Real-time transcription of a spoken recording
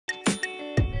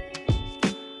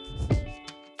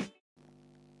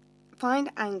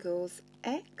Find angles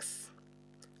X,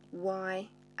 Y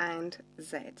and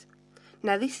Z.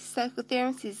 Now this is circle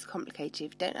theorem, so this is complicated.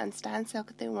 If you don't understand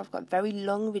circle theorem, I've got a very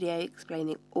long video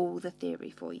explaining all the theory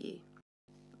for you.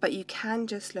 But you can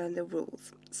just learn the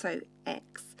rules. So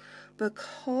X,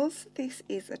 because this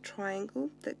is a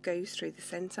triangle that goes through the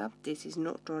centre, this is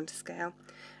not drawn to scale,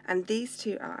 and these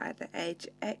two are at the edge,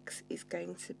 X is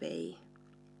going to be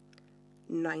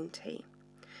 90.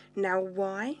 Now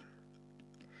Y,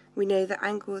 we know that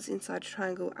angles inside a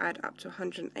triangle add up to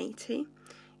 180.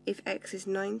 If X is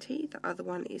 90, the other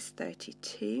one is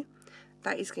 32.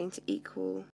 That is going to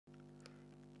equal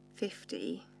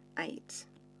 58.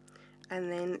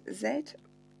 And then Z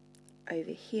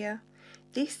over here,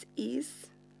 this is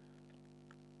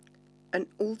an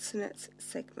alternate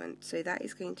segment, so that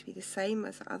is going to be the same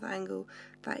as the other angle,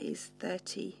 that is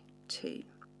 32.